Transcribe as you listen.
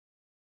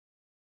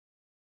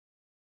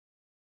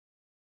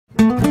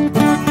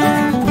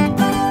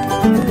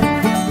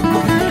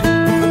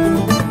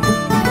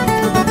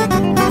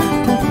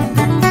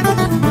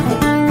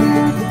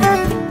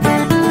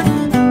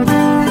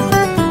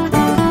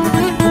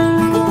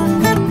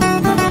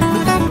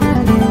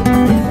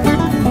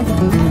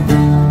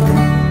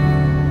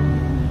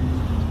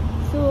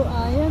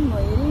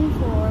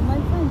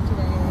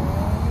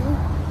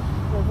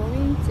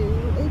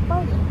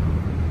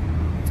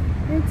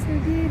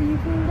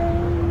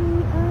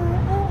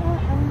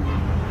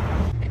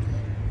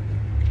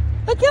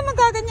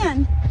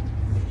ganyan?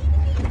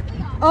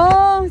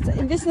 Oh,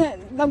 imbis na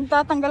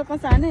nagtatanggal ka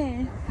sana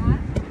eh. Ha?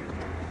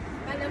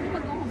 Alam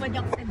mo mag-uhubad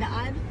ako sa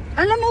daan?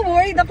 Alam mo,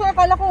 worried ako.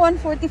 Akala ko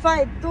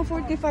 145.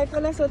 245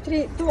 pala. So,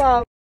 2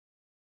 hours.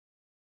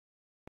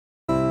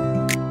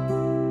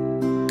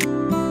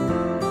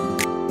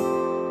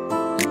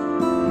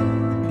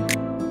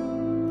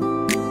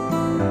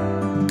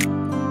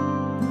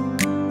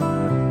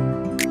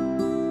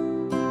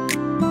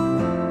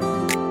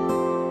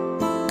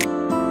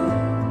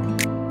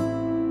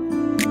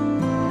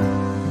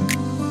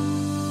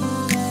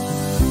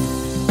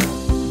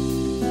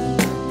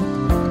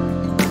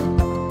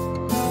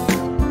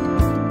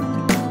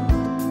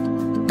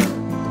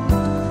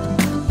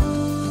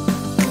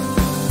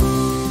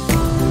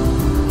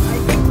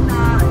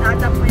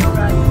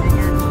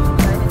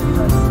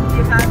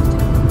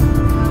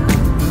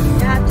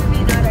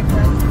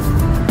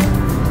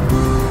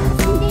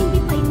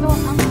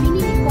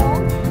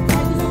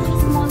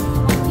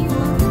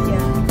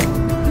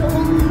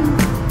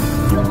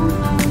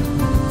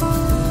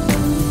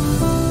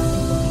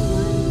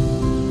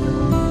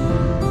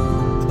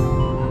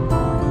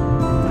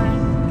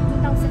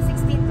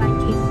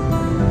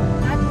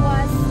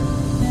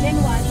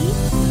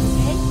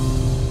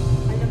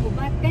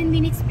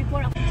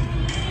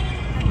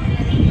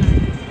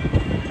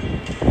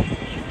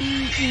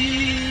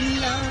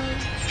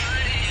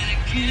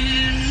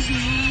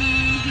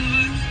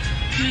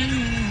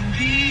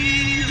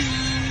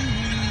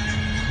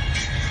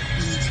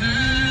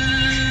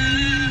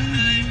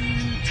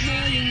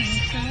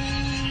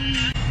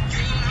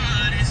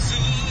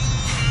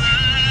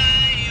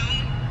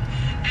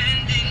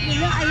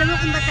 Alam mo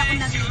kung ba't ako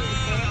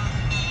nag-iisip?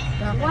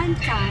 One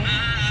time,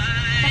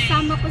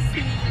 kasama ko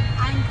si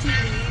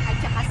Angie at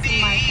saka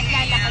si Mark.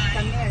 Naglalakad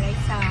kami right,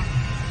 sa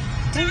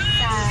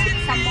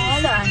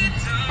mall.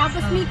 Tapos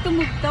may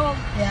tumugtog.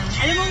 Yeah.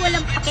 Alam mo,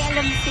 walang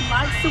pakialam si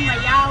Mark,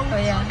 sumayaw. Oh,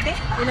 yeah. Okay?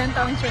 Ilang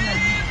taon siya na?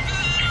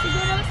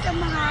 Siguro sa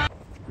mga...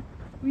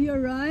 We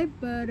arrived,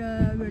 but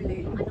we're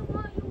late. Ano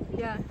nga yung...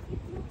 Yeah.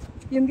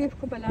 Yung gift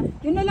ko pala.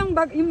 Yun na lang,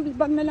 yung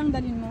bag na lang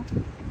dalhin mo.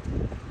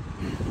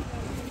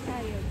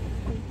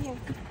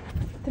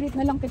 Treat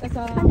na lang kita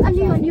sa... Ano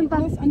yun? Yung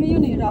bag? Ano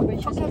yun eh? Rubber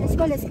shoes. Okay,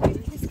 let's go.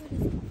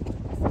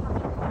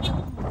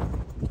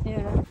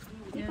 Yeah.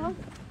 Ito?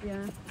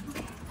 Yeah.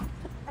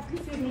 At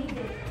least we made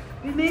it.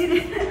 We made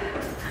it.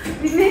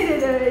 We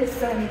made it,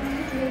 son.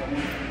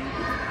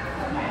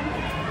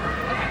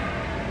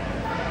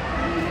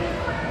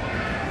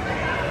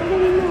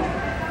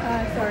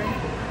 Sorry.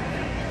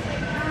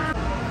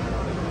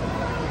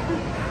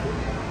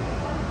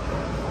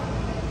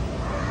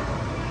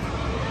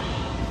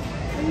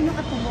 Ano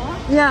ka po mo?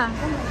 Yeah.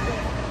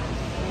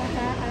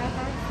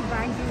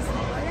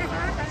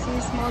 Si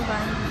small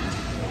band.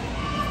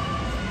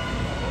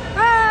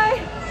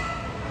 Hi!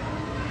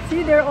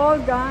 See, they're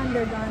all gone.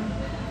 They're gone.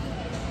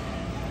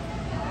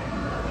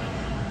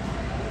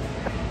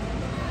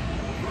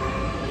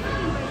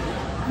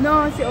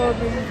 No, si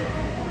Obi.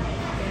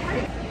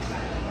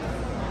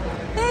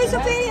 Hey,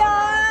 Sophia!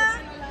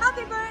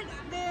 Happy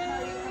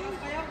birthday!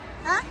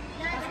 Huh?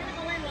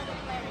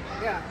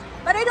 Yeah.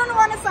 But I don't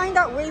want to sign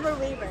that waiver.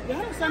 You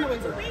have to sign a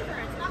waiver.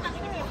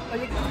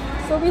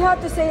 So we have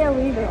to say a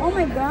waiver. Oh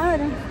my God.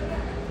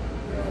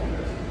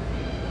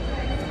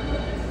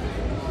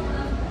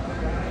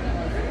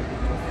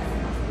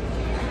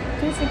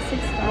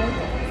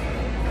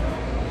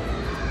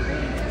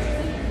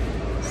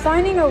 $2,665.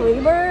 Signing a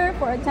waiver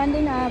for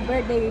attending a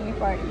birthday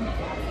party.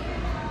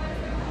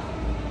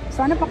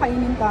 Sana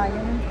pakainin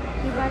tayo.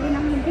 Di bali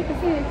nang hindi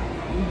kasi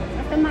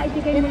basta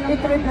maibigay mo lang.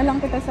 I-treat na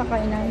lang kita sa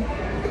kainan.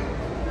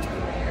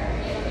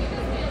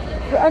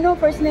 Ano,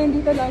 first name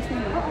dito, last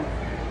name? Oo.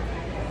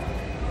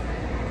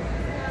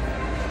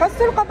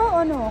 Castro ka ba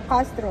o ano?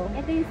 Castro?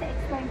 Ito yung sa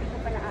expo, hindi ko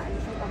pa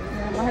naaalis yung pamilya.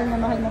 Yeah, mahal na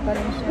mahal mo pa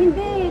rin siya.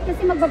 Hindi,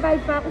 kasi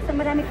magbabayad pa ako sa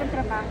marami pang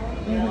trabaho.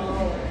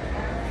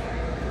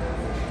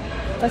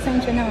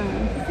 Pasensya na.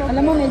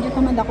 Alam mo, medyo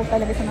tamad ako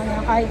talaga sa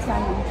mga kahit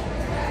sana.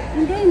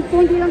 Hindi,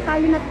 kung hindi lang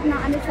tayo na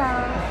ano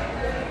sa...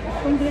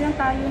 Kung hindi lang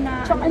tayo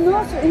na... Tsaka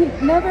ano, so,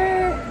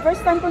 never,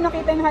 first time ko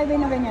nakita yung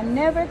highway na ganyan,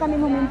 never kami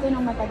huminto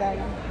ng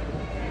matagal.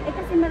 Eh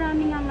kasi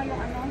marami nga ngayon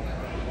ano,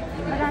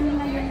 marami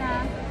ngayon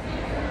na...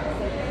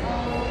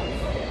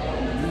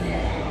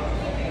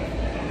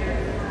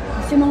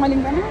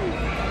 Sinungaling ka na.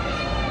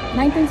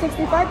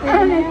 1965,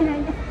 pwede na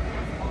yan.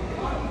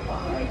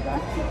 Oh my God.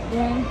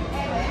 Yeah.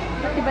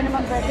 Pati ba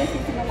naman birthday,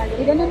 sinungaling?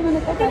 Eh, ganun mo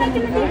na ito. Ito na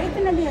din.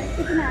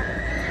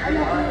 Ano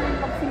yung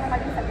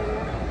pagsinungaling sa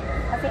ganyan?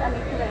 Kasi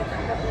amit ko rin.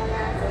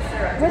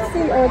 What's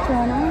the otro,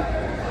 no?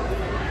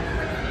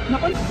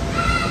 Naku.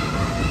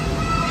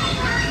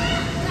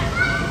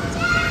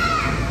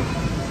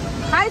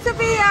 Hi,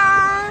 Sophia!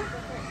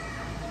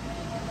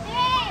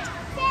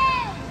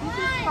 This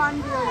is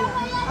fun here.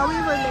 Oh, we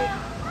were late.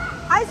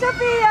 Hi,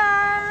 Sophia!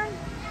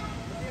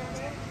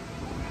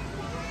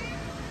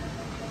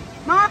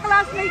 Mga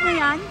classmates na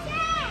yan?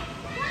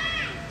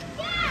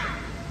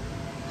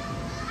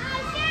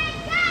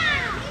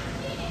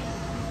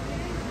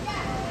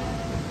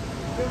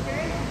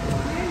 Okay?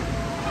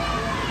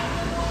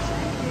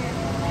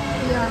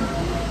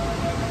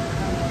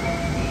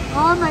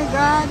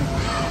 God.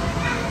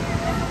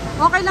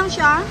 Okay lang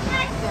siya?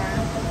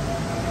 There.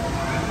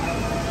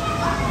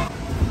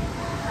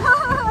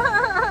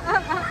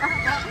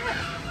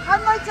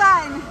 One more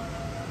time.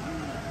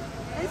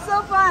 It's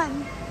so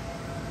fun.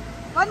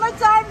 One more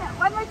time.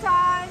 One more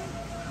time.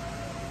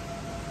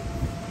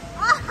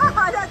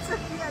 That's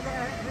Sophia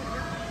there.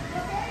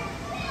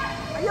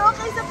 Are you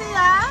okay,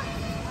 Sophia?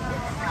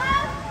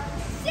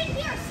 Sit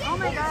here, sit Oh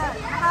my here, God.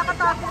 sit here.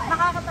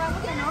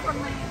 Nakakatakot ano pag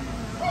may...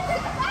 Sit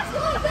the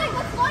basketball thing.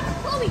 Let's go on to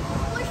Chloe.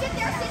 Chloe, sit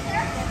there, sit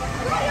there.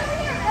 Chloe, over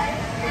here.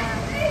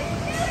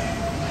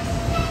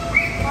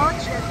 Oh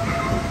shit.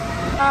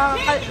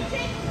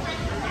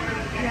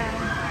 Yeah.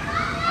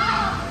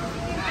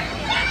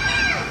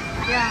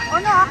 Yeah. Oh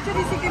no,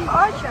 actually si Kim,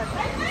 oh shit.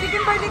 Si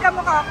Kimberly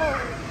kamukha ako.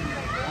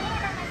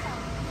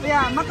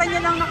 Yeah, mata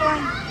niya lang nakuha.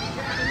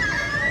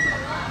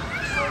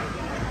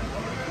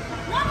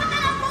 Mama,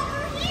 I'm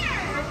over here.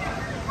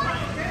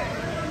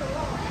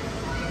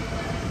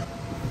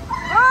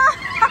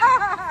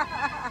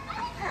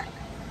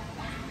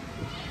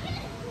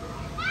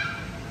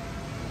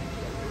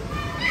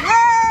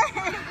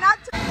 Yay! Not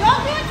too...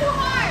 Don't do it too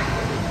hard.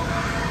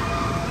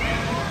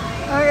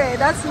 Okay,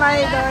 that's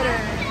my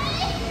daughter.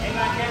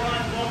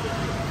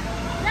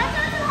 Don't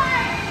do it too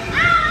hard.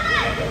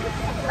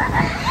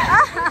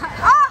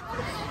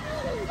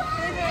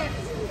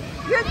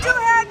 You're too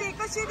heavy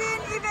because you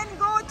didn't even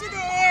go to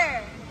the air.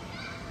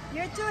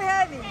 You're too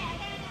heavy.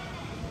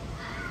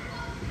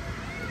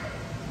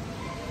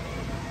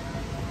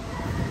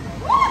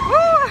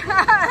 Woo!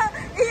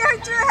 You're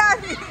too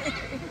heavy.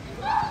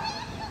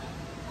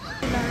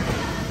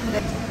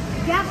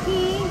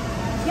 Jackie.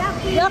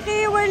 Jackie.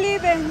 Jackie, we're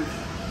leaving.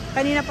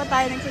 Kanina pa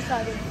tayo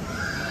nagsasabi.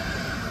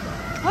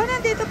 Oh,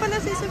 nandito pala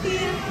si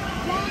Sophia.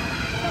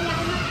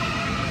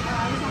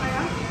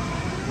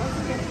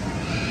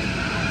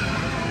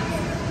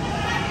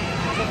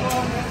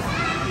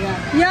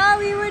 Yeah,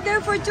 we were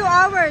there for 2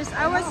 hours.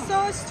 I was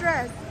so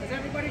stressed. Because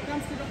everybody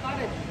comes to the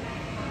cottage.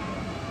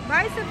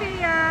 Bye,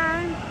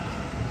 Sophia.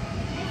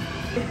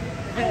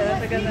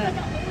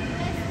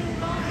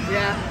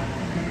 Yeah.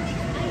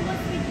 I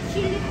was with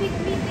Chili with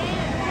me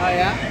there. Oh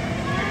yeah?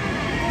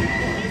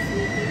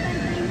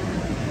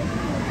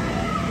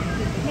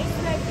 Next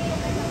Friday.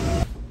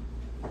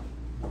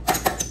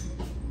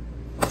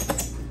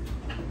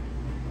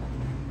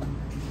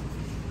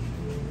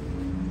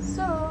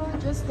 So,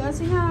 just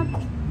gassing up.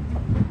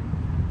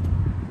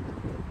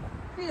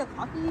 Need a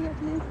coffee at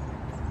least.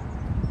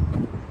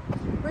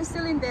 We're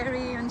still in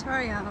Barrie,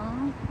 Ontario.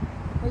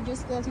 We're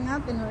just gassing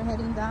up and we're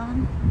heading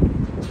down.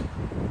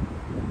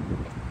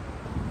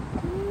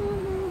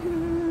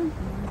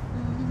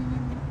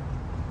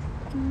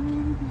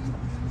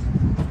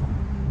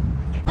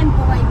 Ang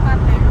buhay pa,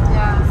 pero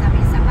Yeah.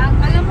 sabi sa bag.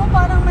 Alam mo,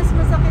 parang mas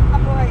masakit na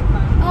buhay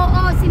pa.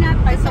 Oo,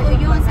 sinabi Ay, ko sa'yo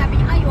yun. pa. Sabi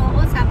niya, ay oo,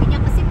 sabi niya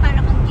kasi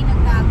parang ang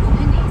ginagago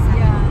yun eh.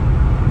 Sabi Yeah.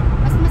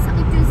 mas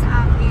masakit yun sa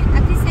akin.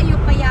 At least sa'yo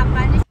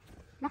payapa na.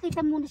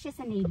 Nakita muna siya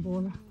sa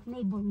neighbor.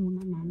 Neighbor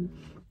muna namin.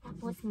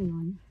 Tapos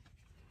ngayon,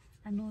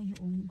 ano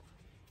yung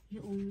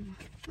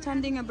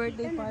Attending a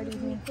birthday party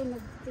here. ito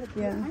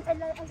Yeah. ang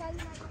lalim natin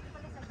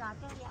pala sa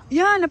gutter.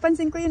 Yeah,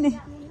 napansin ko yun eh.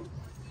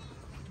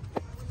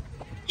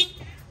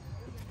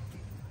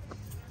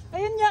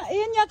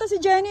 Ayun yata si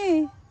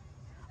Jenny.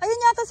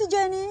 Ayun yata si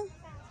Jenny.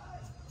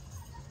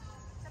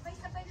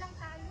 Sabay-sabay lang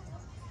tayo.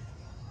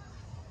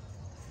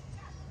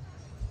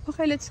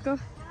 Okay, let's go.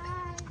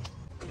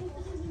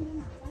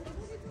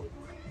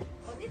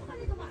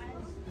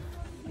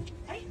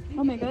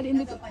 Oh my God,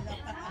 hindi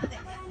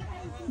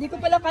ko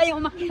pala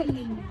kayang umakyat.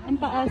 Ang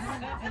taas.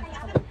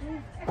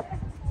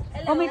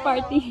 Oh, may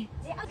party.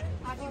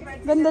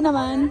 Ganda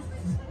naman.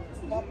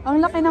 Ang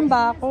laki ng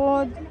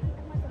bakod.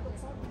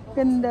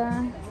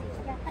 Ganda.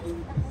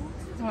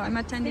 Oh, I'm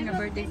attending a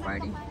birthday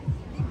party.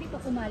 Dito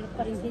kumalit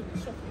pa rin dito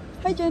siya.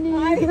 Hi, Jenny.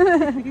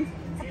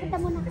 Punta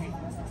mo na.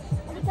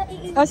 Halika,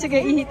 iiwan. Oh, sige,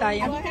 ihi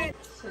tayo.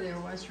 So their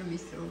washroom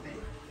is so big.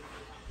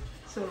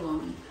 So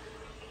long.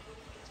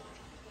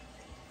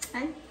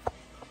 Hi.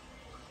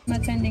 I'm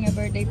attending a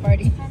birthday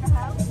party.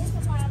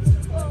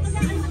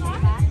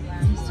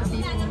 So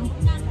people.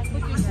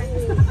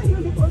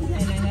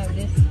 And I have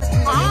this.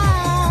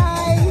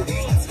 Hi!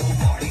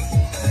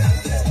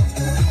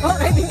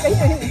 Okay, din kayo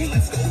eh.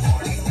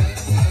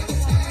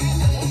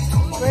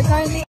 We're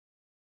currently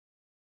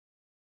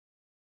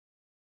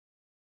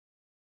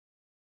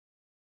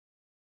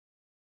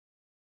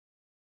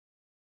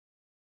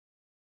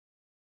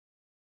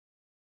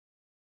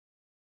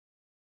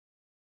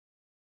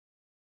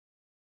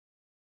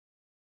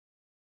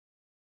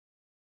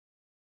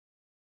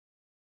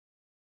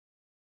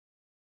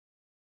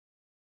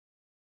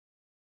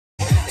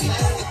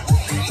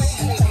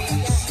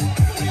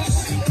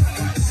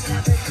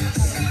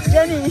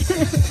Jenny.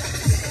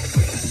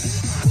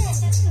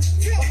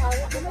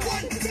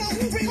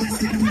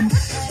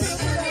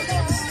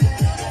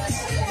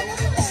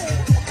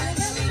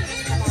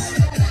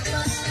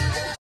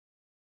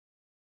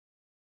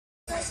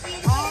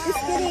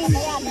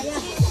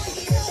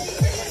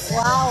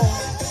 Wow.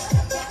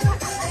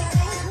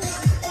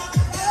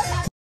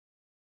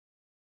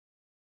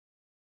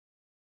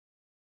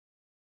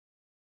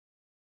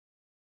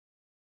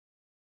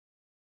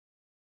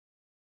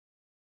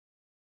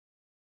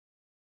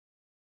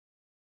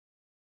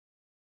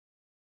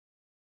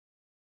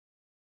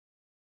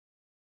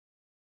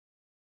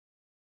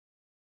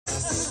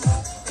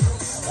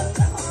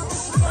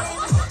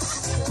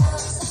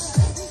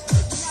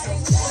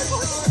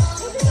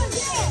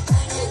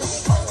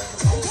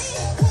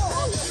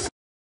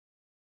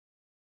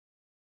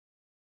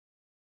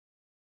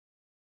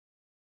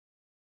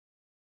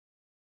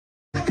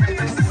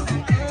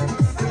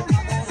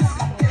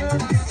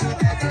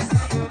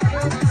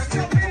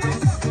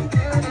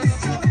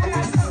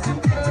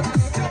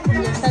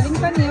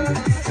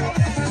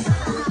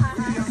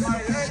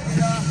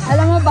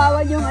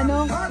 bawal yung ano,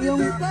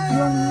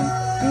 yung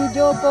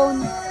video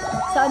phone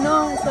sa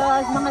ano, sa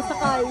mga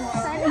sakay.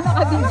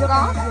 Naka-video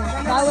ka?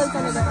 Bawal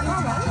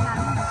talaga.